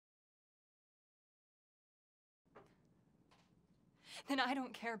Then I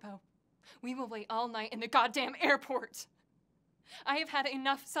don't care, Bo. We will wait all night in the goddamn airport. I have had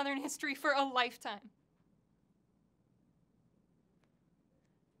enough Southern history for a lifetime.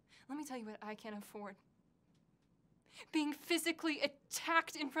 Let me tell you what I can't afford. Being physically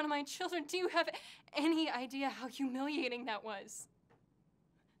attacked in front of my children. Do you have any idea how humiliating that was?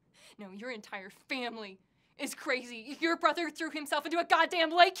 No, your entire family is crazy. Your brother threw himself into a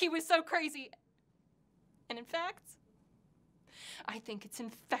goddamn lake. He was so crazy. And in fact, I think it's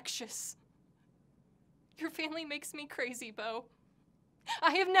infectious. Your family makes me crazy, Bo.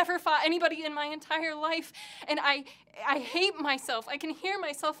 I have never fought anybody in my entire life, and I hate myself. I can hear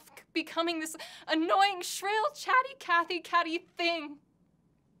myself becoming this annoying, shrill, catty thing.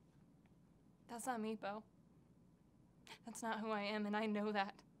 That's not me, Bo. That's not who I am, and I know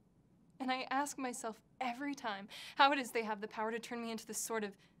that. And I ask myself every time how it is they have the power to turn me into this sort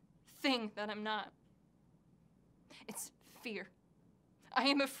of thing that I'm not. It's fear. I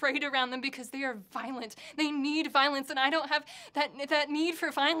am afraid around them because they are violent. They need violence, and I don't have that need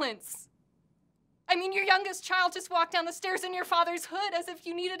for violence. I mean, your youngest child just walked down the stairs in your father's hood as if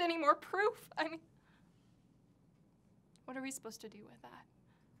you needed any more proof. I mean, what are we supposed to do with that?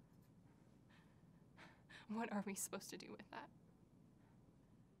 What are we supposed to do with that?